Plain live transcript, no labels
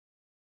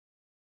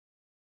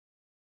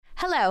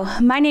Hello,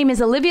 my name is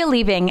Olivia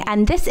Liebing,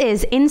 and this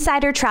is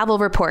Insider Travel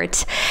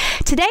Report.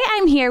 Today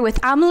I'm here with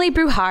Amelie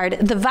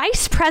Bruhard, the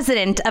Vice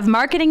President of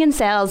Marketing and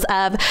Sales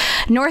of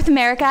North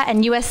America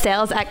and U.S.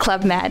 Sales at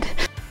Club Med.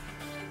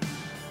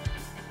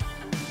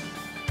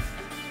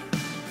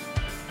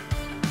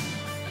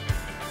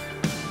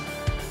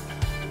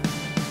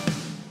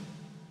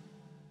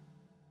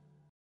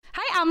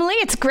 Hi, Amelie.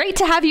 It's great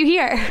to have you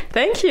here.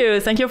 Thank you.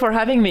 Thank you for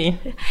having me.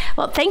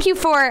 Well, thank you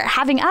for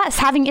having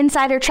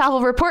Insider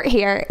Travel Report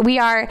here. We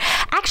are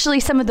actually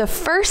some of the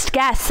first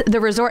guests the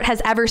resort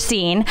has ever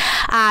seen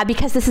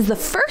because this is the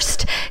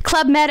first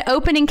Club Med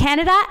open in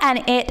Canada,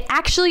 and it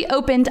actually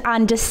opened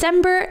on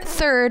December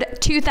 3rd,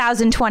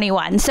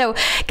 2021. So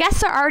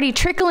guests are already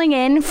trickling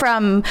in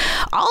from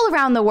all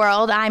around the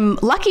world. I'm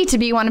lucky to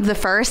be one of the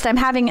first. I'm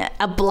having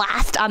a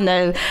blast on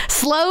the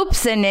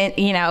slopes and,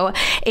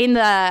 in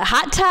the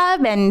hot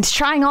tub and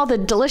trying all the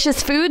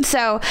delicious food.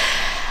 So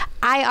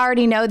I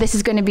already know this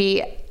is going to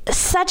be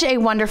such a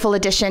wonderful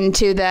addition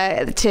to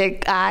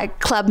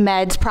Club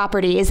Med's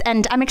properties,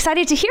 and I'm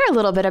excited to hear a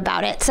little bit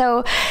about it.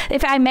 So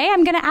if I may,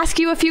 I'm going to ask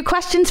you a few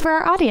questions for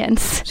our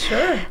audience.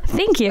 Sure.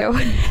 Thank you.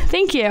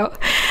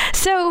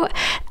 So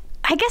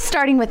I guess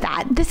starting with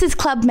that, this is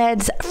Club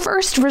Med's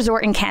first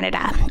resort in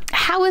Canada.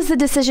 How was the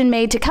decision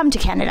made to come to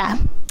Canada?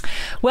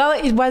 Well,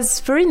 it was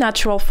very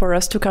natural for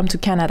us to come to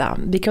Canada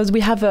because we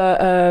have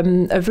a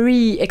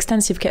very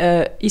extensive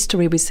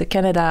history with the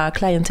Canada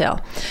clientele.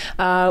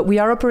 We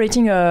are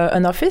operating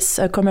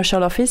a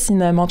commercial office in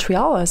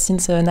Montreal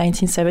since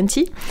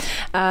 1970.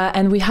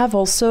 And we have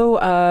also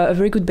a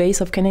very good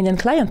base of Canadian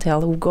clientele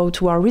who go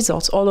to our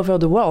resorts all over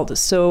the world.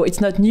 So it's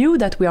not new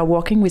that we are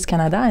working with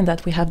Canada and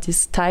that we have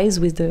these ties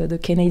with the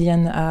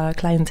Canadian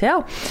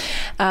clientele.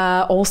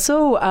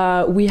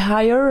 Also, we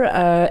hire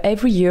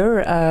every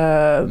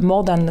year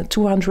more than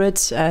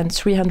 200 and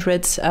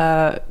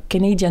 300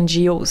 Canadian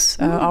GOs,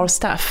 our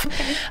staff.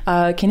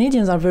 Okay.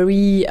 Canadians are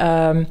very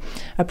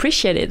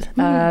appreciated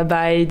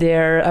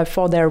by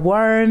for their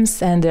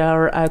warmth and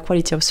their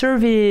quality of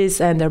service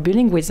and their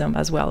bilingualism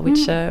as well,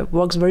 which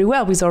works very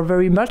well with our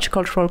very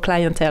multicultural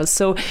clientele.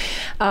 So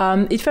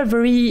it felt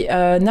very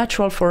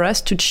natural for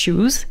us to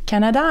choose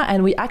Canada,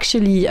 and we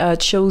actually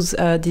chose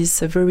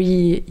this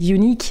very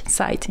unique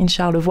site in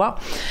Charlevoix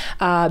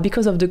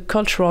because of the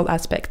cultural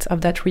aspect of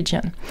that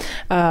region.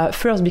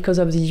 First, because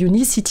of the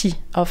unicity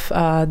of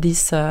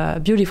this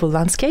beautiful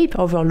landscape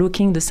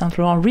overlooking the St.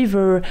 Laurent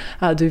River.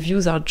 The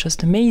views are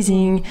just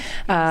amazing.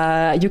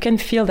 You can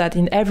feel that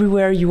in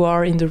everywhere you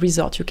are in the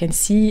resort. You can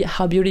see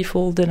how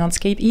beautiful the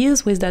landscape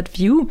is with that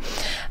view.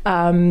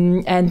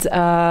 And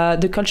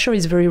the culture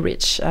is very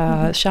rich.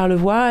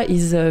 Charlevoix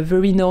is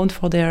very known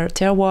for their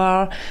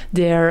terroir,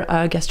 their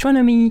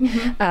gastronomy.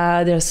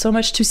 There's so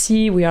much to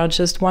see. We are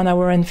just 1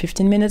 hour and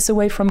 15 minutes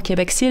away from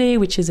Quebec City,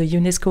 which is a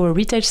UNESCO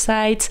heritage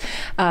site.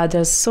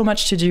 There's so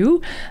much to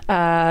do.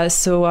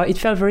 So it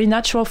felt very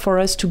natural for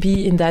us to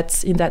be in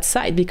that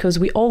site because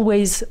we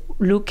always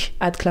look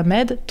at Club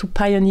Med to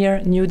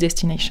pioneer new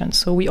destinations.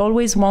 So we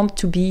always want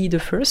to be the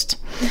first.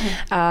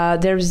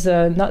 There is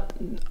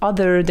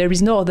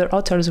no other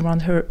hotels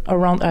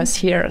around us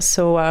here.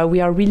 So we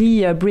are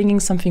really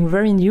bringing something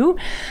very new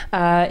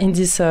in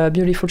this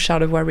beautiful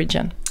Charlevoix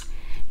region.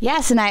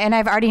 Yes, and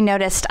I've already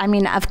noticed,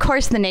 of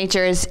course the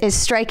nature is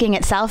striking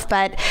itself,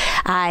 but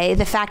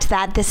the fact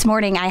that this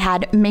morning I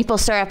had maple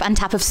syrup on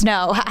top of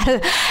snow,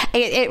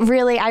 I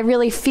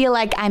really feel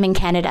like I'm in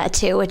Canada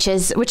too, which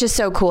is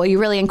so cool. You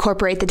really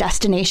incorporate the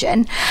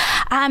destination.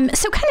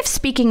 So kind of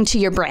speaking to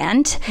your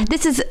brand,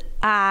 this is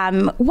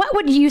what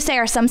would you say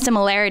are some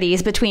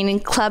similarities between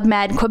Club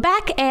Med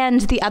Quebec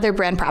and the other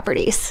brand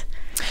properties?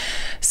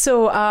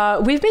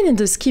 So we've been in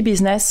the ski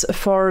business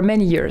for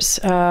many years.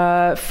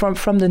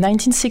 From the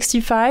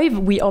 1965,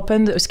 we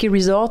opened a ski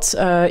resort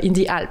in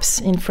the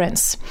Alps in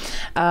France.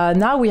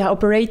 Now we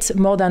operate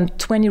more than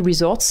 20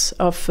 resorts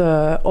of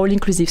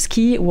all-inclusive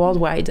ski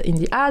worldwide in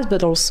the Alps,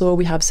 but also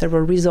we have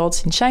several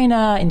resorts in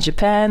China, in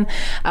Japan.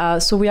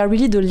 So we are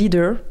really the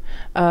leader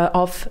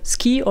of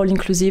ski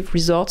all-inclusive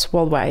resorts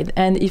worldwide.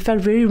 And it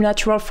felt very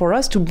natural for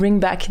us to bring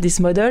back this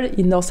model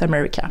in North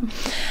America.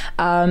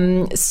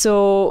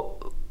 So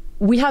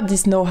we have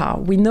this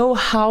know-how. We know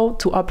how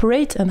to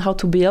operate and how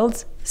to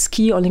build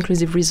ski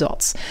all-inclusive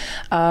resorts.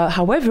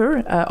 However,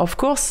 of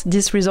course,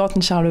 this resort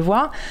in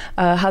Charlevoix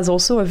has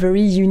also a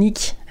very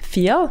unique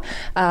feel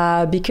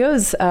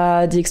because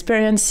the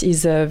experience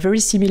is very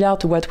similar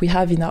to what we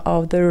have in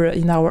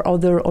our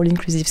other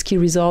all-inclusive ski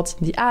resorts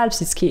in the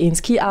Alps. It's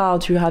ski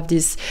out. You have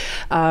this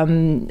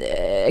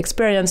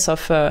experience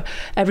of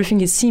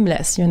everything is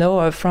seamless.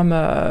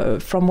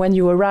 From when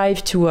you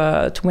arrive to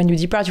when you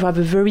depart, you have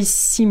a very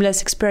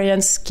seamless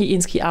experience. Ski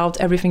in, ski out.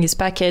 Everything is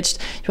packaged.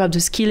 You have the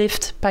ski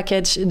lift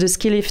package. The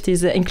ski lift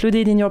is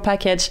included in your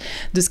package.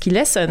 The ski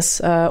lessons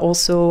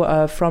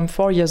also from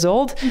 4 years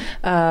old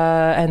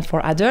and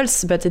for adults.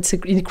 But it's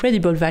an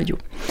incredible value.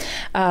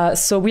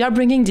 So we are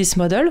bringing this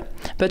model,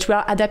 but we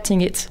are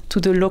adapting it to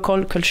the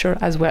local culture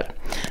as well.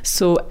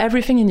 So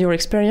everything in your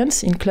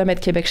experience in Club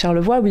Med Quebec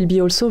Charlevoix will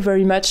be also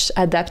very much much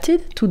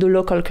adapted to the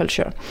local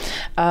culture.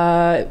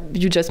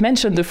 You just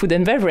mentioned the food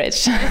and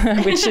beverage,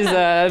 which is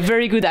a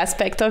very good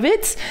aspect of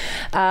it.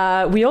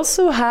 We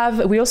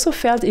also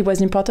felt it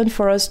was important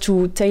for us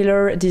to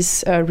tailor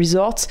this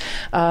resort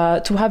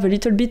to have a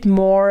little bit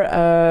more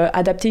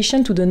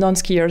adaptation to the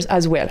non-skiers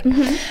as well.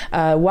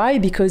 Why?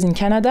 Because in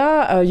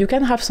Canada, you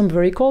can have some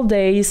very cold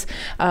days.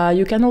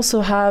 You can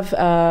also have,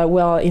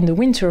 in the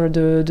winter,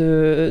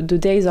 the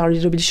days are a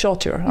little bit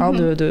shorter.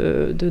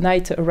 The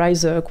night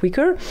rise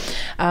quicker.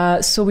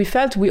 So we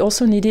felt we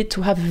also needed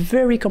to have a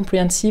very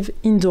comprehensive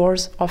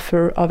indoors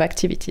offer of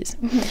activities.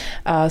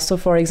 So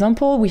for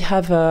example, we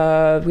have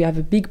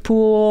a big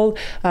pool,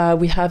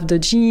 we have the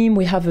gym,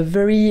 we have a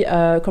very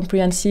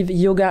comprehensive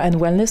yoga and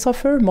wellness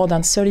offer, more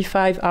than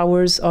 35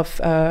 hours of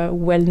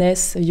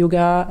wellness,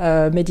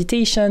 yoga,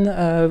 meditation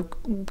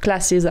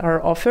classes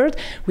are offered.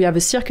 We have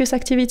a circus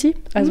activity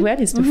as well.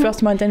 It's the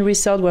first mountain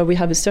resort where we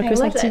have a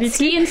circus activity.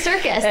 Ski and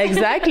circus.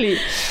 Exactly.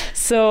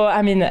 So,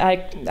 I mean,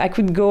 I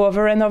could go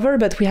over and over,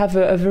 but we have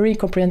a very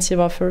comprehensive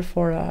offer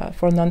for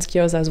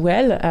non-skiers as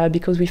well,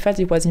 because we felt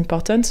it was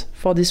important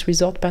for this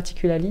resort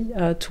particularly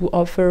to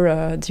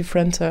offer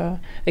different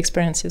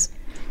experiences.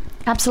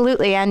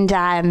 Absolutely, and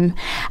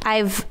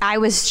I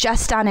was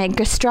just on a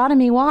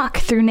gastronomy walk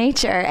through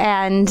nature,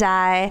 and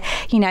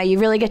you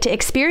really get to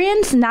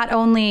experience not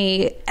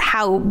only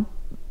how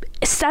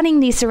stunning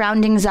these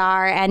surroundings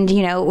are, and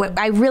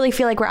I really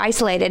feel like we're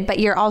isolated, but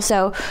you're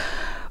also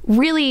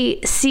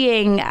really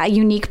seeing a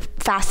unique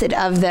facet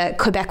of the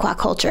Quebecois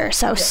culture.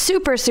 So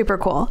super, super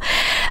cool.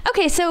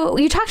 Okay, so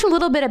you talked a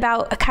little bit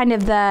about kind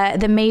of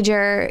the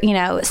major,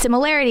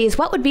 similarities.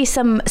 What would be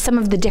some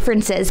of the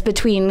differences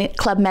between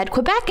Club Med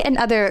Quebec and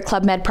other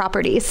Club Med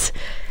properties?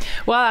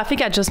 Well, I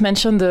think I just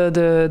mentioned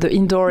the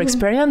indoor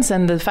experience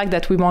and the fact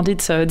that we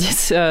wanted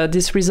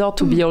this resort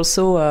to be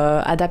also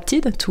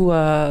adapted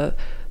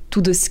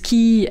to the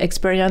ski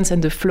experience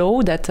and the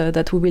flow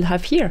that we will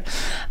have here.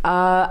 We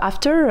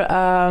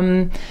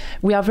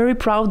are very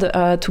proud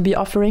to be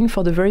offering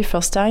for the very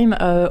first time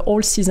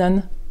all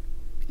season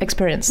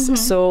experience.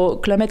 So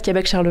Club Med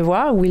Québec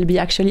Charlevoix will be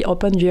actually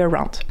open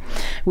year-round.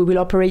 We will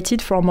operate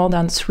it for more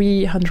than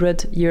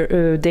 300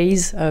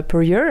 days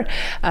per year.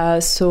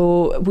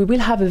 So we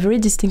will have a very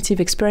distinctive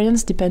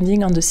experience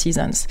depending on the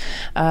seasons.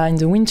 In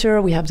the winter,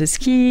 we have the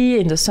ski.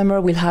 In the summer,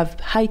 we'll have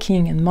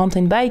hiking and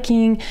mountain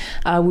biking.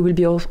 We will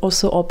be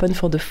also open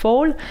for the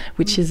fall,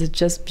 which is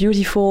just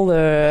beautiful.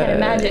 Can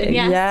imagine,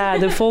 yes. Yeah,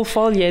 the fall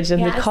foliage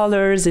and the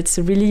colors. It's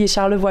really,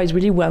 Charlevoix is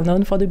really well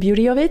known for the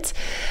beauty of it.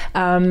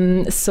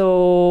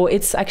 So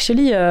it's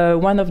actually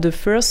one of the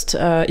first,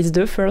 it's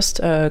the first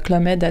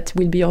Club Med that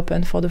will be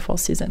open for the 4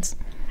 seasons.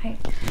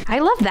 I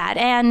love that.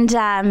 And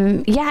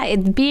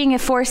being a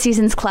 4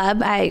 seasons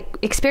club,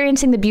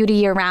 experiencing the beauty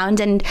year round.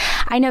 And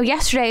I know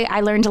yesterday I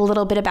learned a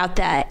little bit about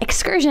the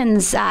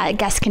excursions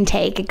guests can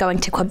take going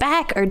to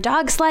Quebec or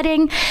dog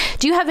sledding.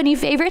 Do you have any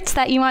favorites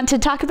that you want to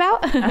talk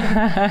about?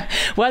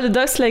 Well, the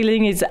dog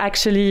sledding is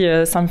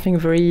actually something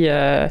very,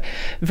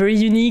 very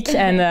unique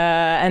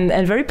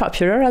and very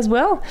popular as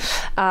well.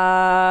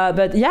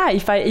 But yeah,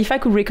 if I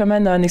could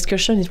recommend an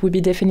excursion, it would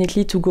be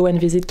definitely to go and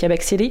visit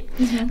Quebec City,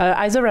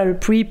 either at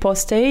a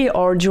post-stay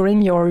or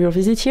during your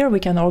visit here.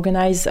 We can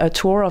organize a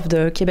tour of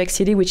the Quebec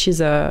City, which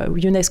is a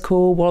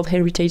UNESCO World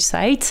Heritage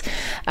Site,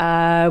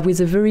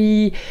 with a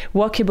very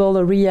walkable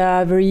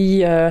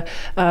area.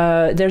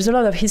 There's a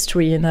lot of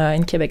history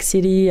in Quebec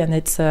City, and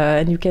it's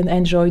and you can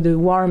enjoy the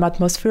warm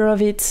atmosphere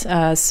of it.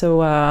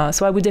 So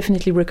I would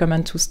definitely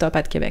recommend to stop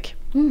at Quebec.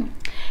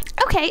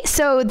 Okay,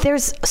 so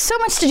there's so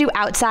much to do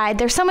outside.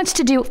 There's so much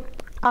to do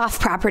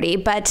off property,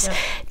 but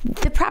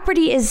the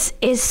property is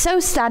so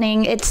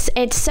stunning. It's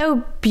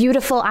so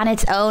beautiful on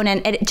its own,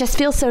 and it just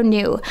feels so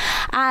new.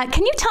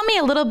 Can you tell me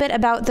a little bit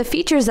about the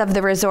features of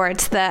the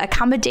resorts, the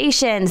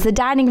accommodations, the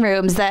dining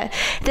rooms, the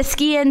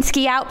ski in,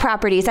 ski out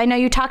properties? I know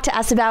you talked to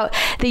us about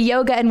the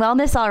yoga and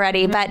wellness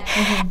already, but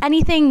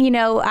anything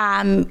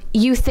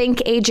you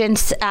think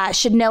agents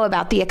should know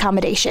about the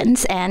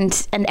accommodations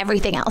and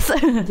everything else?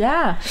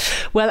 Yeah,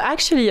 well,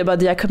 actually, about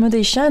the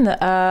accommodation,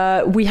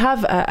 we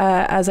have,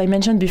 as I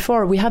mentioned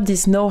before, we have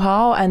this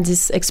know-how and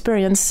this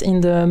experience in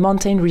the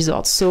mountain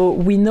resorts. So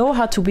we know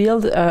how to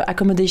build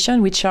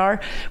accommodation, we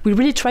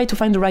really try to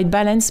find the right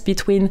balance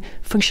between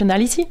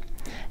functionality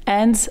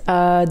and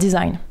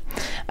design.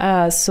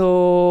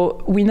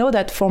 So we know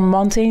that for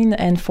mountain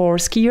and for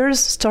skiers,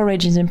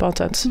 storage is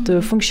important.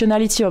 The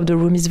functionality of the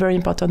room is very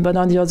important. But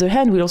on the other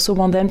hand, we also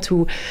want them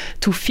to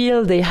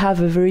feel they have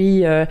a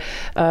very to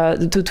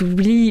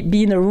really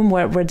be in a room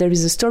where there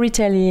is a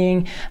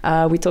storytelling.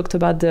 We talked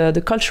about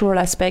the cultural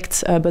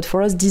aspects, but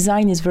for us,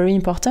 design is very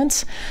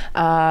important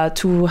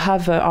to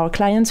have our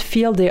clients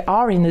feel they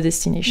are in a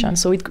destination.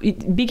 So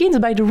it begins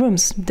by the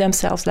rooms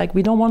themselves. Like,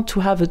 we don't want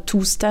to have a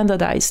too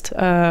standardized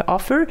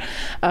offer.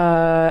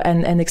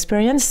 and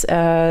experience,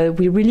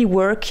 we really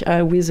work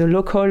with a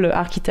local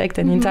architect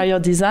and interior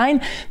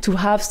design to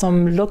have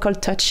some local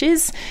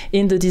touches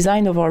in the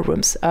design of our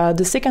rooms.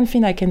 The second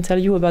thing I can tell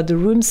you about the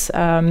rooms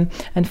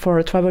and for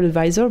a travel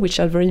advisor, which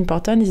are very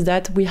important, is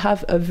that we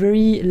have a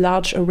very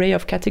large array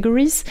of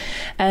categories,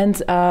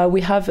 and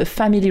we have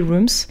family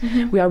rooms.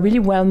 We are really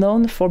well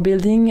known for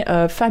building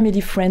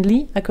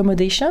family-friendly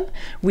accommodation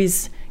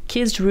with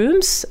kids'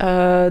 rooms.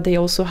 They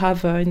also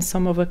have, in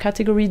some of the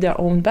category, their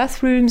own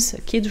bathrooms,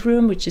 a kids'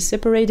 room, which is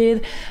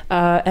separated,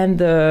 and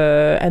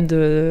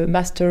the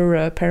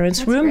master parents'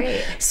 That's room.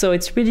 Great. So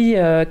it's really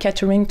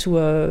catering to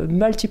a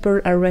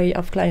multiple array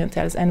of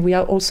clienteles. And we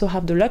also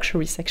have the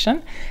luxury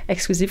section,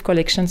 exclusive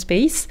collection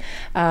space,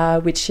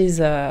 which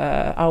is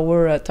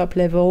our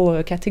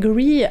top-level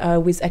category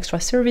with extra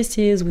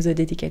services, with a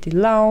dedicated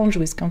lounge,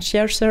 with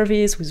concierge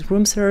service, with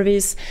room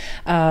service,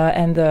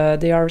 and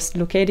they are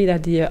located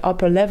at the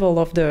upper level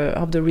of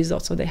the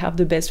resort, so they have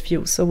the best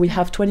view. So we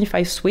have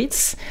 25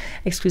 suites,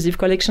 exclusive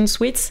collection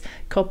suites,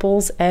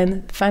 couples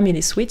and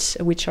family suites,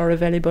 which are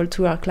available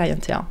to our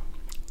clientele.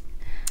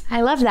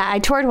 I love that. I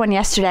toured one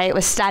yesterday. It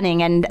was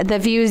stunning, and the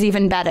view's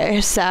even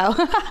better. So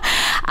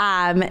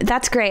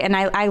that's great. And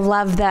I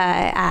love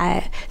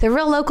the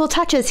real local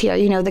touches here.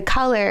 You know, the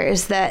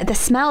colors, the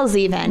smells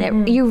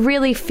even. You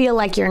really feel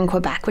like you're in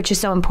Quebec, which is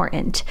so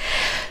important.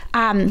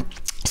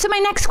 So my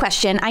next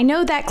question, I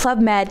know that Club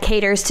Med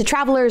caters to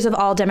travelers of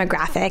all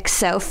demographics,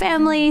 so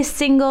families,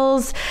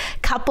 singles,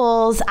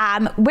 couples.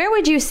 Where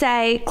would you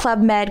say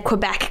Club Med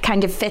Quebec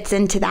kind of fits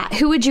into that?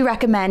 Who would you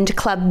recommend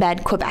Club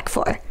Med Quebec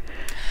for?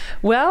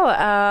 Well,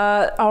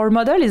 our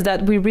model is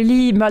that we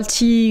really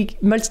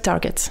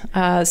multi-target.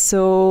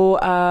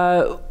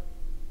 So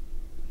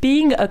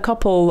being a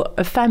couple,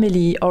 a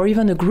family, or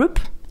even a group,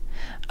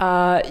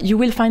 you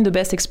will find the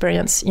best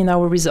experience in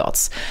our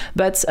resorts.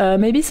 But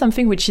maybe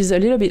something which is a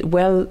little bit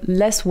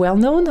less well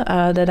known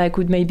that I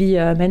could maybe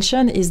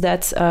mention is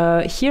that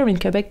here in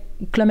Quebec,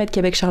 Club Med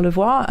Quebec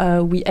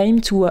Charlevoix, we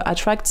aim to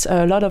attract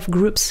a lot of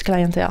groups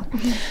clientele.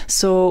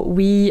 So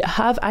we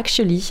have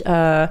actually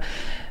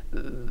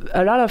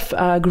a lot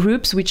of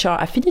groups which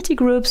are affinity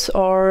groups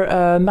or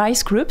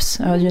MICE groups,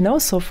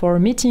 so for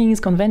meetings,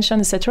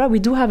 conventions, etc. We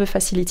do have a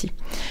facility.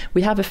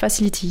 We have a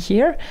facility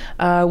here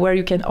where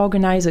you can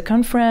organize a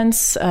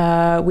conference.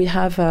 We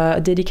have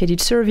a dedicated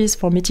service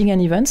for meeting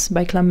and events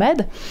by Club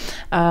Med.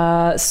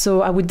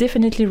 So I would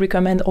definitely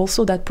recommend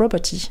also that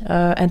property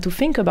and to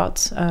think about,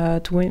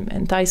 to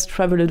entice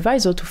travel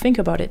advisor to think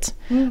about it,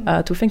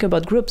 to think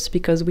about groups,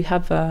 because we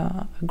have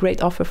a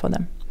great offer for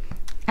them.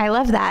 I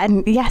love that.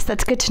 And yes,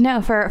 that's good to know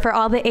for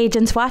all the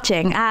agents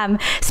watching.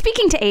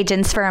 Speaking to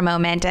agents for a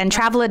moment and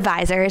travel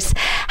advisors,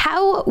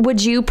 how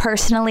would you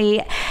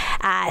personally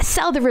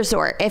sell the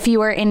resort if you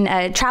were in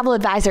a travel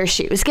advisor's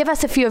shoes? Give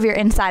us a few of your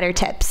insider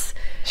tips.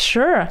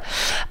 Sure.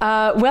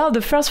 Well,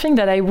 the first thing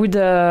that I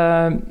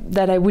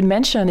would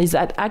mention is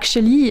that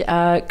actually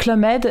Club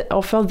Med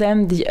offer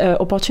them the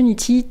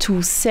opportunity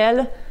to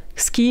sell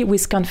ski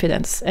with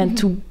confidence and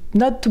to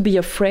not to be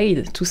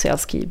afraid to sell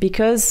ski,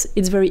 because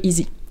it's very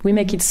easy. We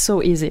make it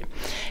so easy.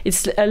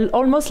 It's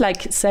almost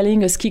like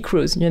selling a ski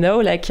cruise,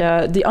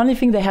 the only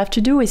thing they have to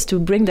do is to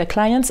bring their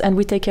clients and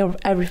we take care of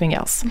everything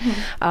else.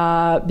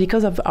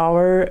 Because of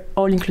our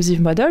all-inclusive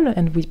model,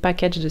 and we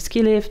package the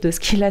ski lift, the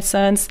ski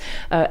lessons,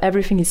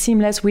 everything is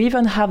seamless. We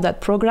even have that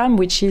program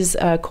which is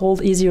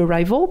called Easy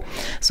Arrival.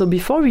 So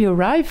before you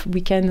arrive,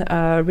 we can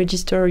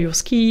register your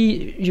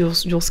ski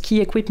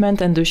equipment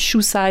and the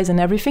shoe size and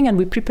everything, and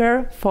we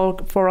prepare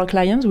for our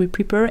clients, we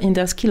prepare in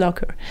their ski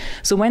locker.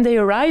 So when they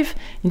arrive,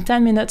 in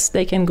 10 minutes,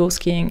 they can go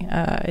skiing.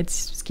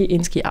 It's ski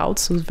in, ski out,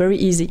 so it's very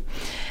easy.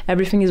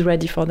 Everything is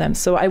ready for them.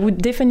 So I would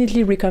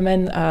definitely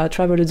recommend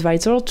travel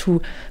advisor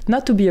to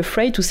not to be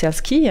afraid to sell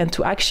ski and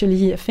to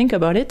actually think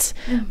about it.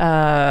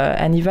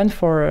 And even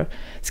for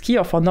ski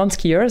or for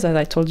non-skiers, as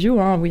I told you,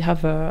 we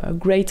have a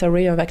great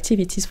array of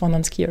activities for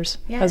non-skiers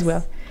as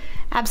well.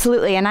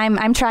 Absolutely. And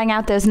I'm trying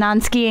out those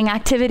non-skiing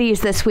activities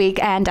this week,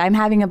 and I'm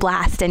having a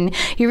blast. And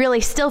you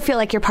really still feel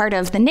like you're part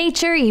of the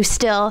nature. You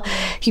feel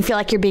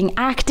like you're being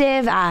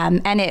active,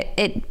 and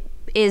it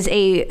is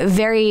a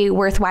very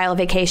worthwhile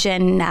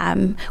vacation,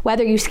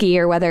 whether you ski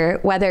or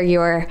whether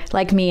you're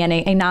like me and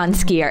a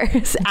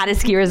non-skier at a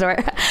ski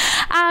resort.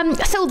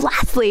 So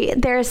lastly,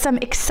 there's some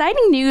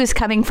exciting news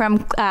coming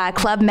from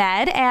Club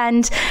Med,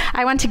 and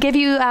I want to give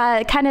you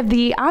kind of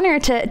the honor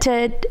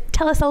to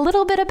tell us a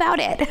little bit about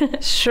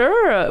it.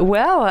 Sure.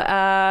 Well,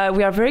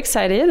 we are very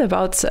excited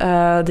about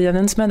the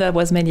announcement that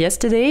was made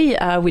yesterday,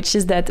 which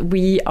is that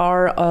we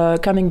are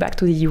coming back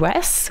to the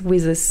US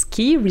with a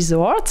ski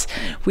resort,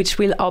 which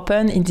will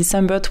open in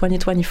December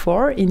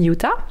 2024 in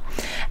Utah.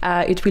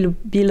 It will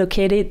be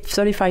located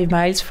 35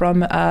 miles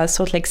from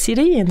Salt Lake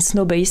City in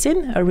Snow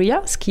Basin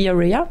area, ski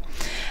area.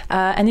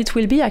 And it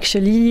will be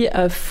actually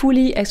a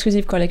fully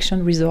exclusive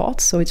collection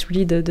resort. So it's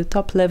really the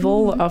top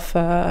level of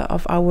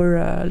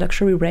our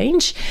luxury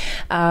range.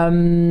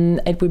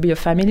 It will be a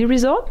family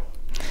resort.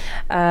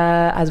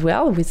 as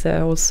well, with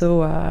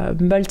also a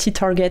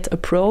multi-target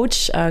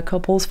approach.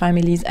 Couples,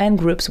 families, and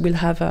groups will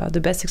have the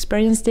best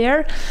experience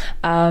there.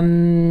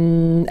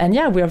 And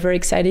yeah, we are very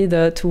excited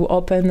to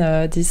open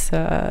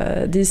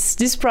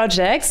this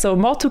project. So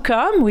more to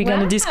come. We're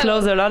going to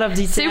disclose a lot of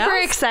details. Super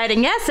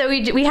exciting. Yeah, so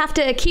we have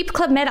to keep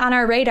Club Med on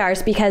our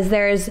radars because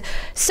there's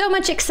so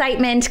much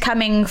excitement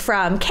coming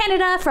from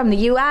Canada, from the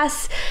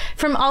US,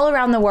 from all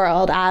around the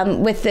world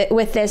with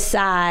this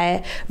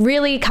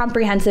really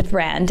comprehensive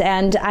brand.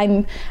 And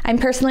I'm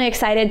personally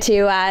excited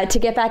to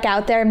get back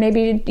out there and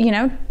maybe,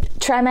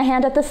 try my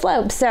hand at the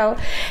slope. So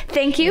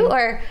thank you,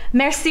 or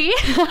merci.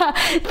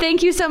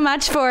 Thank you so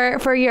much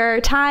for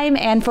your time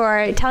and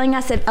for telling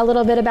us a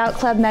little bit about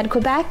Club Med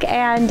Quebec.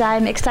 And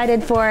I'm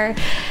excited for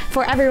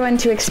everyone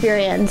to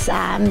experience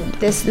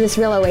this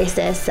real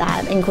oasis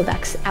in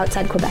Quebec,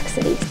 outside Quebec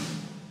City.